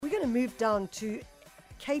going to move down to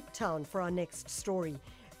Cape Town for our next story.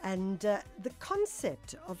 And the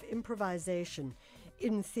concept of improvisation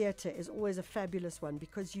in theatre is always a fabulous one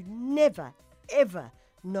because you never, ever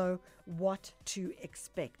know what to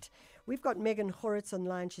expect. We've got Megan Choritz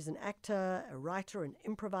online. She's an actor, a writer, an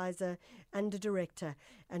improviser, and a director.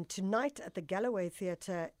 And tonight at the Galloway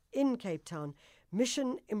Theatre in Cape Town,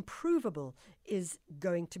 Mission Improvable is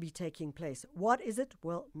going to be taking place. What is it?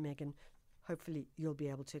 Well, Megan, hopefully you'll be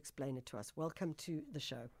able to explain it to us. Welcome to the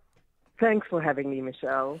show. Thanks for having me,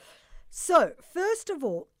 Michelle. So, first of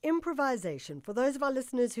all, improvisation. For those of our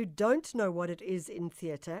listeners who don't know what it is in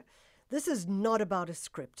theatre, this is not about a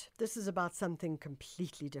script. This is about something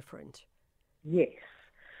completely different. Yes.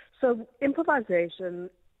 So improvisation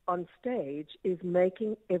on stage is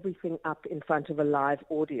making everything up in front of a live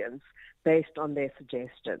audience based on their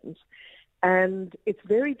suggestions. And it's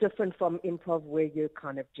very different from improv where you're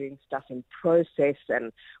kind of doing stuff in process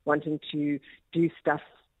and wanting to do stuff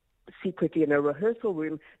secretly in a rehearsal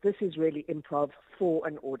room. This is really improv for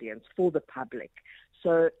an audience, for the public.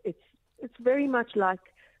 So it's very much like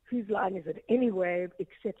whose line is it anyway,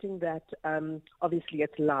 accepting that obviously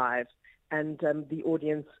it's live and the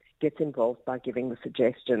audience gets involved by giving the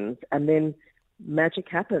suggestions. And then magic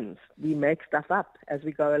happens. We make stuff up as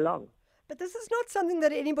we go along. But this is not something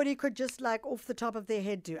that anybody could just like off the top of their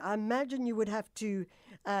head do. I imagine you would have to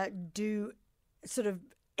do sort of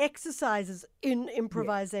exercises in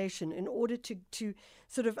improvisation in order to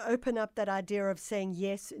sort of open up that idea of saying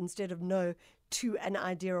yes instead of no to an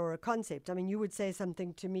idea or a concept. I mean, you would say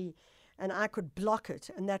something to me and I could block it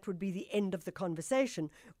and that would be the end of the conversation.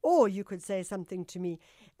 Or you could say something to me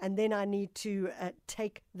and then I need to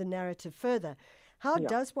take the narrative further. How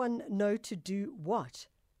does one know to do what?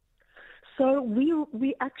 So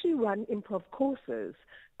we actually run improv courses,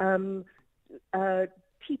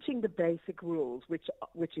 teaching the basic rules, which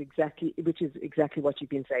is exactly what you've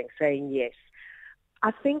been saying yes.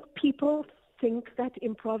 I think people think that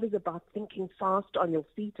improv is about thinking fast on your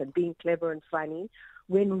feet and being clever and funny,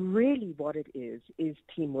 when really what it is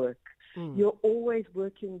teamwork. You're always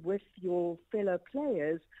working with your fellow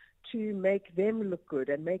players to make them look good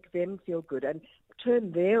and make them feel good and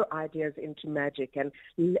turn their ideas into magic and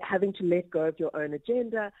having to let go of your own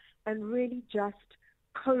agenda and really just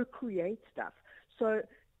co-create stuff. So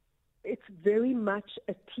it's very much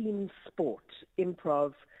a team sport,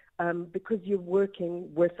 improv, because you're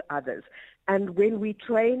working with others. And when we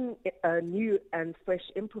train new and fresh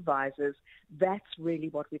improvisers, that's really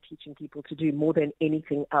what we're teaching people to do more than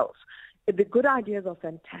anything else. The good ideas are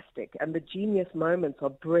fantastic and the genius moments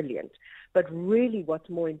are brilliant, but really what's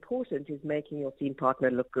more important is making your scene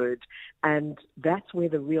partner look good, and that's where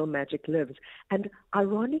the real magic lives. And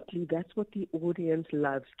ironically, that's what the audience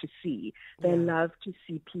loves to see. They love to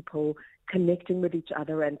see people connecting with each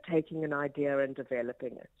other and taking an idea and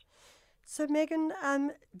developing it. So, Megan,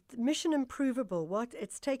 Mission Improvable,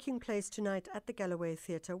 it's taking place tonight at the Galloway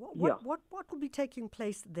Theatre. What will be taking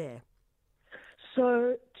place there?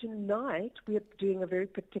 So tonight we're doing a very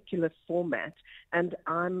particular format, and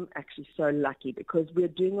I'm actually so lucky because we're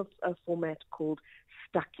doing a format called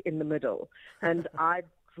Stuck in the Middle. And I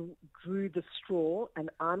drew the straw, and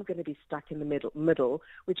I'm going to be stuck in the middle,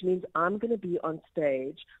 which means I'm going to be on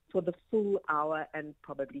stage for the full hour and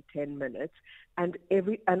probably 10 minutes, and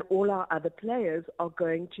all our other players are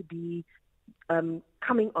going to be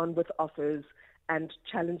coming on with offers and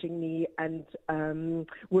challenging me and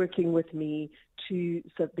working with me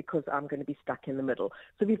because I'm going to be stuck in the middle.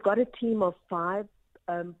 So we've got a team of 5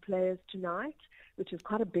 players tonight, which is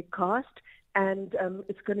quite a big cast, and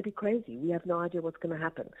it's going to be crazy. We have no idea what's going to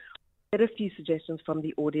happen. We get a few suggestions from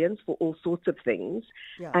the audience for all sorts of things,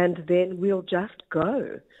 and then we'll just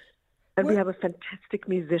go. And we have a fantastic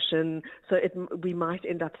musician, so we might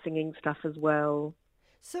end up singing stuff as well.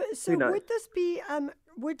 So would this be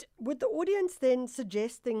would the audience then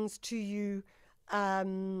suggest things to you,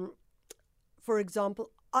 for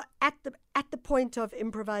example, at the point of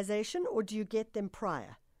improvisation, or do you get them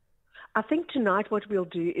prior? I think tonight what we'll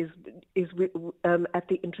do is at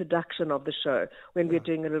the introduction of the show, when we're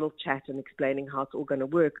doing a little chat and explaining how it's all going to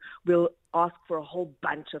work, we'll ask for a whole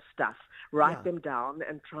bunch of stuff, write them down,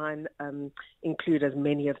 and try and include as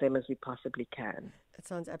many of them as we possibly can. It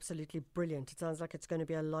sounds absolutely brilliant. It sounds like it's going to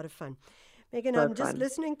be a lot of fun. Megan, I'm just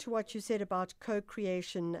listening to what you said about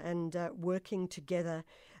co-creation and working together,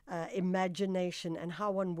 imagination, and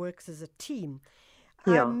how one works as a team.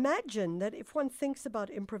 I imagine that if one thinks about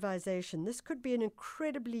improvisation, this could be an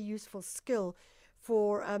incredibly useful skill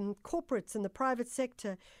for corporates in the private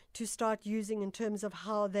sector to start using in terms of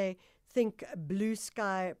how they think blue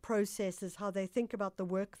sky processes, how they think about the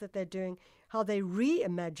work that they're doing, how they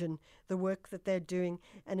reimagine the work that they're doing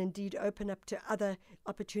and indeed open up to other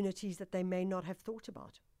opportunities that they may not have thought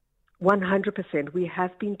about. 100%. We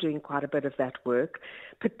have been doing quite a bit of that work,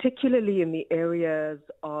 particularly in the areas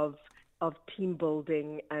of team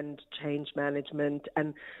building and change management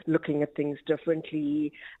and looking at things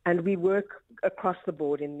differently. And we work across the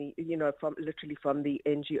board in the, from the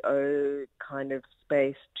NGO kind of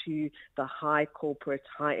space to the high-end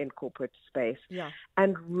corporate space. Yeah.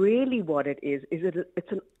 And really what it is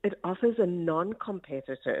it offers a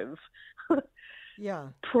non-competitive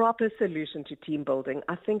proper solution to team building.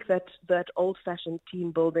 I think that old-fashioned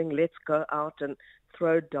team building, let's go out and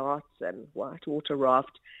throw darts and whitewater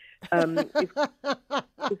raft,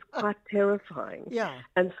 is quite terrifying. Yeah.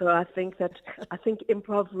 And so I think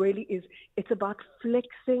improv really it's about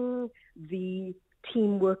flexing the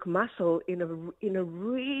teamwork muscle in a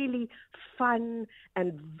really fun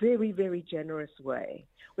and very, very generous way,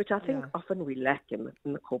 which I think often we lack in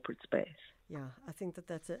the corporate space. Yeah, I think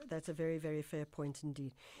that's a very, very fair point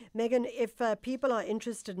indeed. Megan, if people are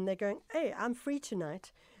interested and they're going, hey, I'm free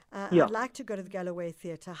tonight, I'd like to go to the Galloway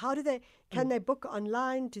Theatre. How do can they book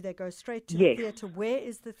online? Do they go straight to the theatre? Where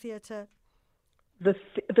is the theatre?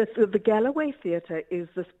 The Galloway Theatre is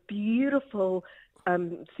this beautiful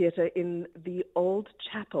theatre in the old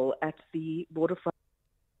chapel at the waterfront.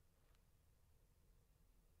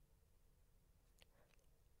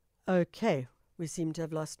 Okay, we seem to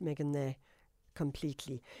have lost Megan there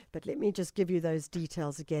completely. But let me just give you those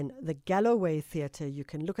details again. The Galloway Theatre, you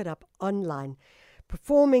can look it up online.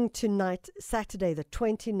 Performing tonight, Saturday, the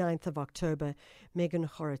 29th of October. Megan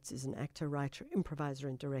Choritz is an actor, writer, improviser,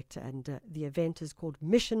 and director, and the event is called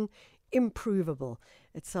Mission Improvable.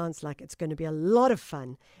 It sounds like it's going to be a lot of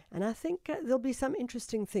fun, and I think there'll be some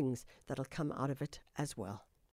interesting things that'll come out of it as well.